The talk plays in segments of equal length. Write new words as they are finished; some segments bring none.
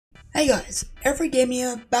Hey guys, Every Game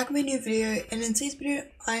here, back with a new video, and in today's video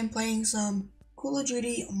I am playing some Call of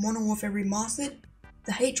Duty Modern Warfare Remastered,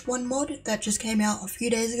 the H1 mod that just came out a few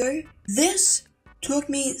days ago. This took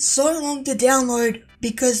me so long to download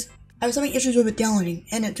because I was having issues with it downloading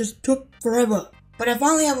and it just took forever. But I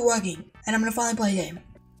finally have it working and I'm gonna finally play a game.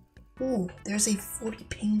 Ooh, there's a 40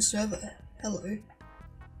 ping server. Hello.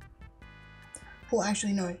 Oh,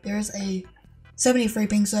 actually no, there's a 73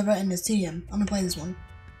 ping server and there's TDM. I'm gonna play this one.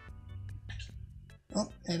 Oh,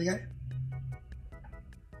 there we go.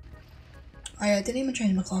 I didn't even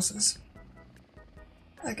change my classes.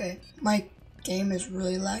 Okay, my game is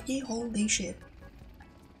really laggy. Holy shit.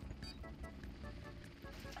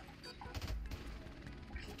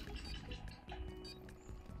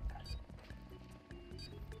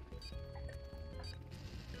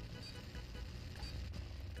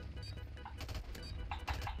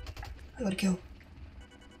 I got a kill.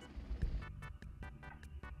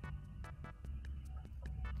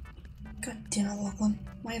 God damn it, Lachlan.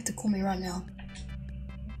 Might have to call me right now.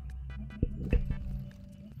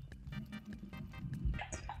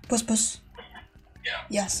 Puss. Yeah.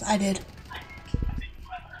 Yes, I did.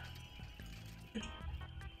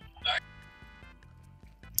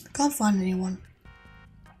 Can't find anyone.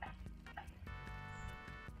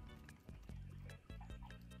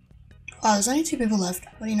 Oh, there's only 2 people left.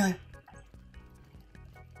 What do you know?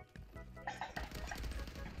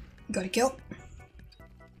 Got a kill.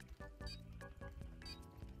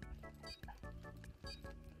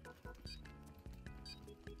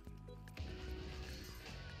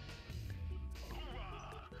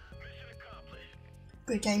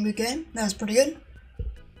 Good game. That was pretty good.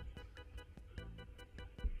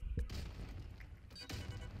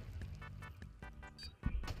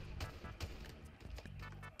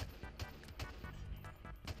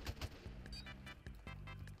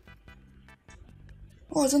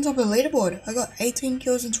 Oh, it's on top of the leaderboard. I got 18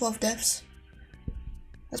 kills and 12 deaths.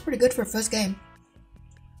 That's pretty good for a first game.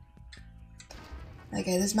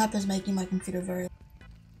 Okay, this map is making my computer very...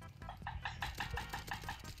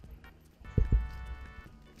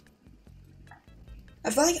 I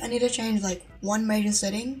feel like I need to change like one major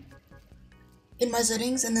setting in my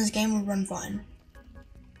settings and this game will run fine.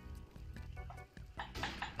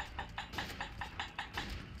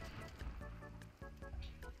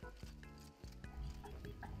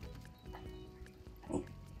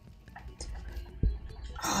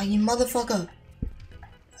 Ah, you motherfucker.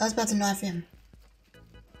 I was about to knife him.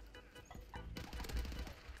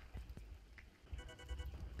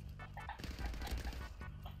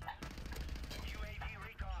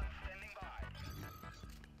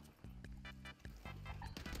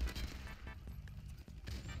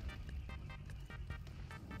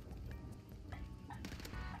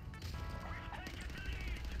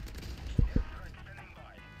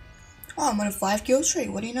 Oh, I'm on a 5 kill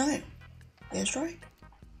streak. What do you know? Airstrike?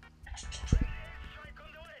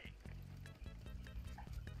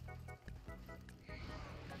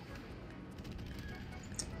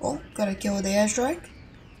 Oh, got a kill with the airstrike.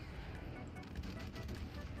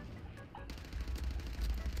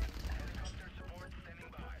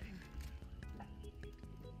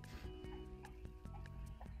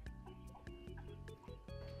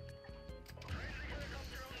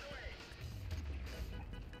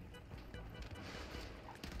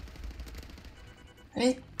 I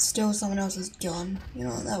need to steal someone else's gun. You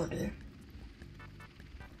know what that would do.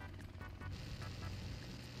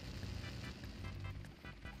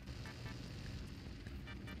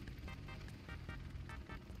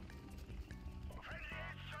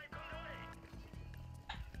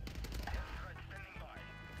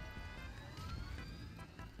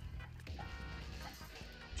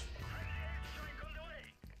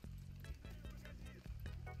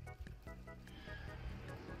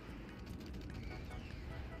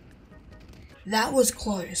 That was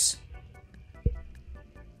close.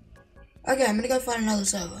 Okay, I'm gonna go find another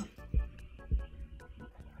server.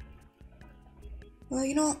 Well,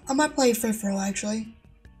 you know what? I might play free for all actually.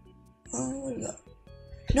 What do we got?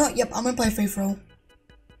 You know what? Yep, I'm gonna play free for all.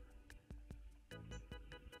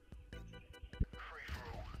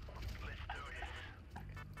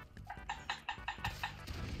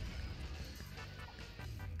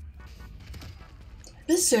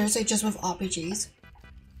 This is seriously just with RPGs.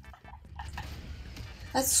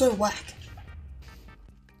 That's so whack.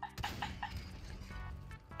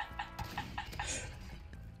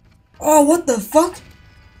 Oh, what the fuck?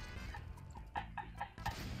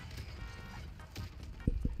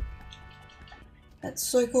 That's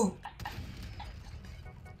so cool.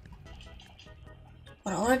 Hold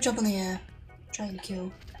on, I want to jump in the air. Trying to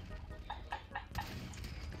kill.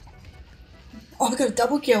 Oh, I got a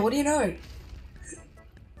double kill. What do you know?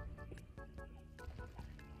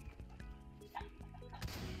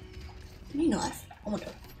 Can you knife? Oh my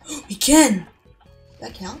god. We can!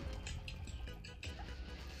 That count?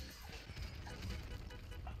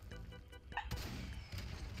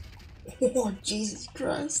 Oh, Jesus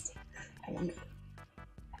Christ. I wonder.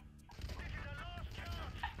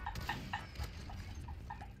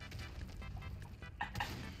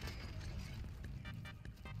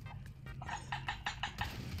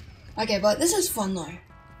 Okay, but this is fun though.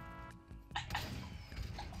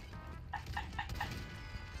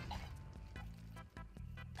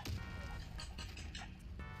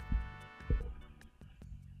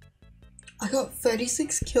 I got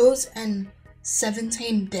 36 kills and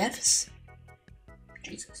 17 deaths.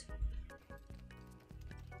 Jesus.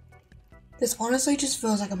 This honestly just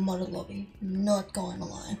feels like a modded lobby, not going to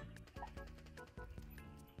lie.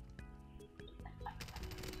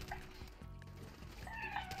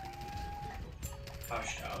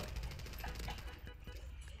 Hushed up.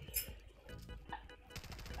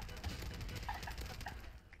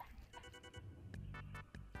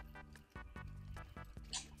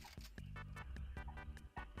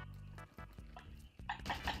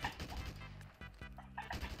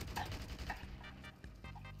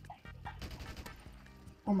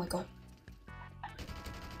 Oh my god.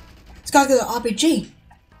 It's gotta go to RPG.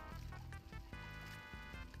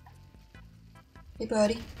 Hey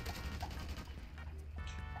buddy.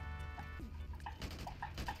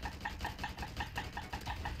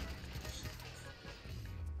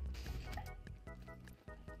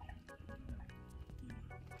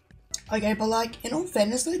 Okay, but like, in all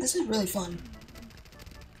fairness though, this is really fun.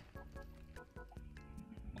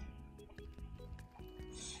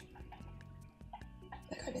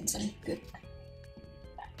 That guy didn't say good.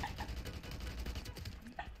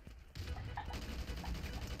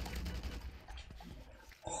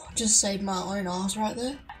 Oh, just saved my own ass right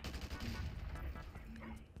there.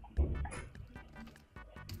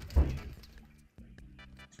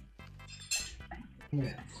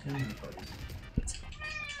 Yeah,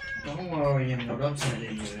 don't worry, I'm not upset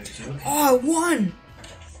at you, it's okay. Oh, I won!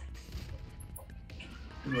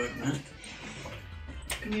 Good work, man.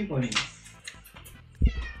 Come here, buddy.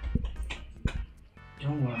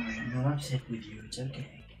 Don't worry, I'm not upset with you, it's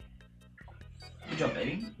okay. Good job,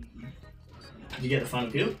 baby. Did you get the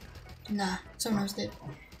final kill? Nah, someone else did.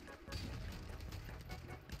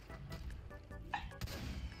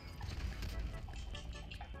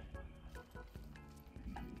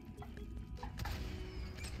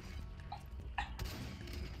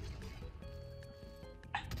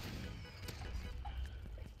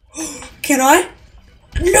 Can I?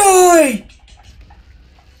 No!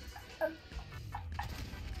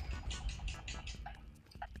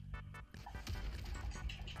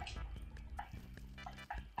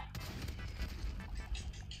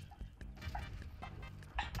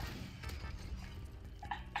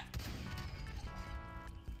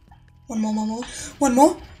 One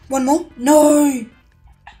more. No!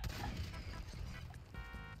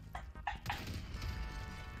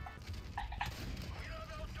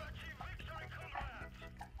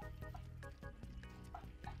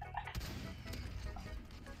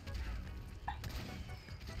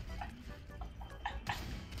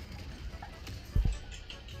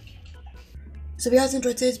 So if you guys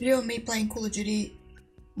enjoyed today's video of me playing Call of Duty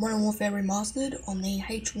Modern Warfare Remastered on the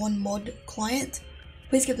H1 mod client,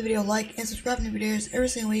 please give the video a like and subscribe to new videos every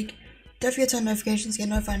single week. Don't forget to turn notifications to get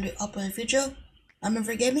notified when I upload in the future. I'm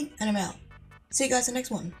Infinite Gaming and I'm out. See you guys in the next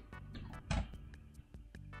one.